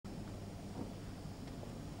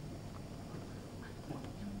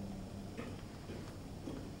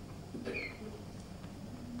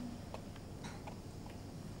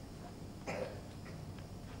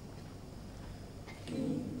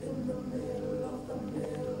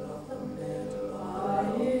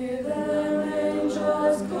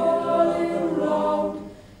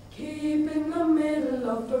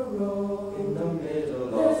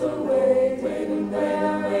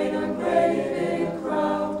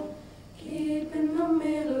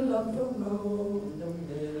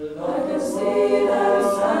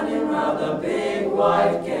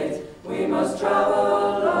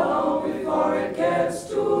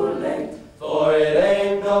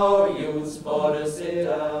or to sit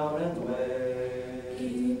down and wait.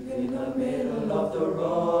 Keep in the middle of the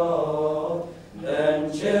road.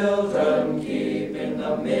 Then children, keep in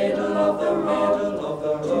the middle of the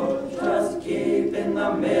road. Just keep in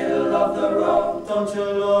the middle of the road. Don't you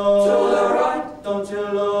look to the right, don't you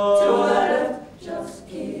look to the left. Just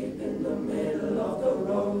keep in the middle of the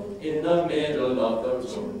road. In the middle of the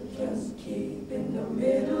road. Just keep in the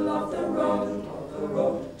middle of the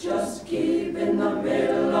road. Just keep in the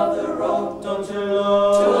middle of the road. Don't you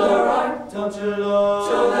look to the right, don't you look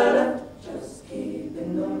to the left. Just keep in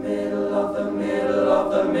the middle of the middle of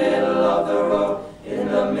the middle of the road. In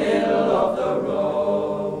the middle of the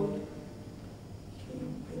road.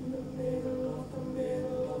 Keep in the middle of the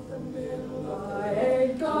middle of the middle of the road. I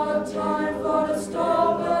ain't got time for to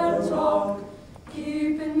stop and talk.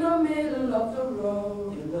 Keep in the middle of the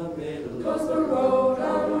road. In the middle. 'Cause the road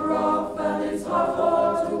and rough and it's hard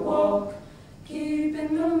for to walk. Keep in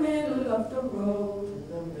the middle of the road. In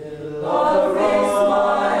the middle of the road. I'll fix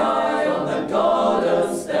my eye on the golden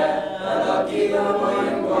step, and I'll keep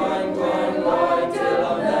going till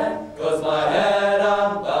I'm there. 'Cause my head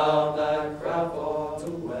I'm bound like crap for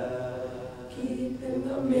to wear. Keep in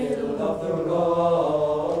the middle of the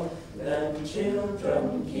road. Then children,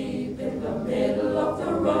 keep in the middle of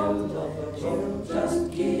the road.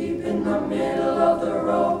 Just keep in the middle of the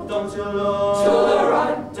road. Don't you look to the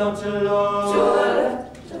right, don't you look to the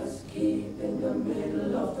left. Just keep in the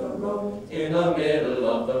middle of the road. In the middle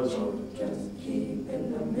of the road. Just keep in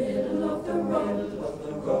the middle of the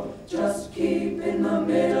road. Just keep in the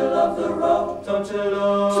middle of the road. Don't you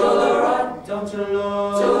look to the right, don't you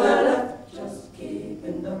look to the left. Just keep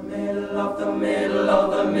in the middle of the middle of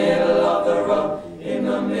the middle of the road. In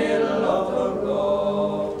the middle of the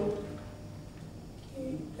road.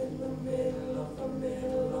 Keep in the middle of the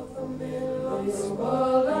middle of the middle of the road. This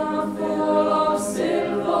world is full of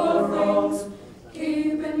sinful things.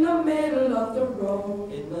 Keep in the middle of the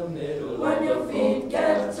road. In the middle. When your feet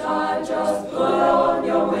get tired, just put on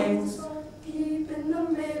your wings. Keep in the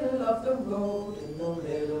middle of the road. In the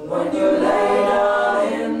middle. When you lay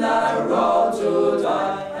down in that road to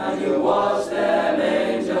die, and you watch them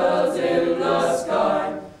angels in the sky,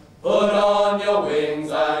 put on your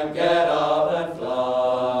wings and get up and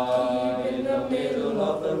fly. Keep in the middle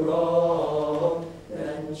of the road.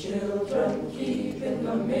 Then children, keep in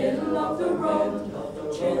the middle of the road.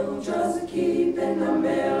 Children, just keep in the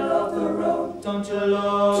middle of the road. Don't you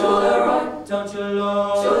look to the right, don't you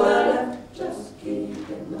look to the left. Just keep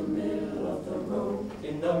in the middle of the road.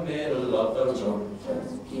 In the middle of the road.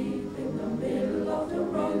 Just keep in the middle of the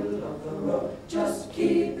road. Just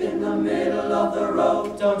keep in the middle of the road.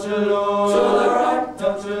 Don't you look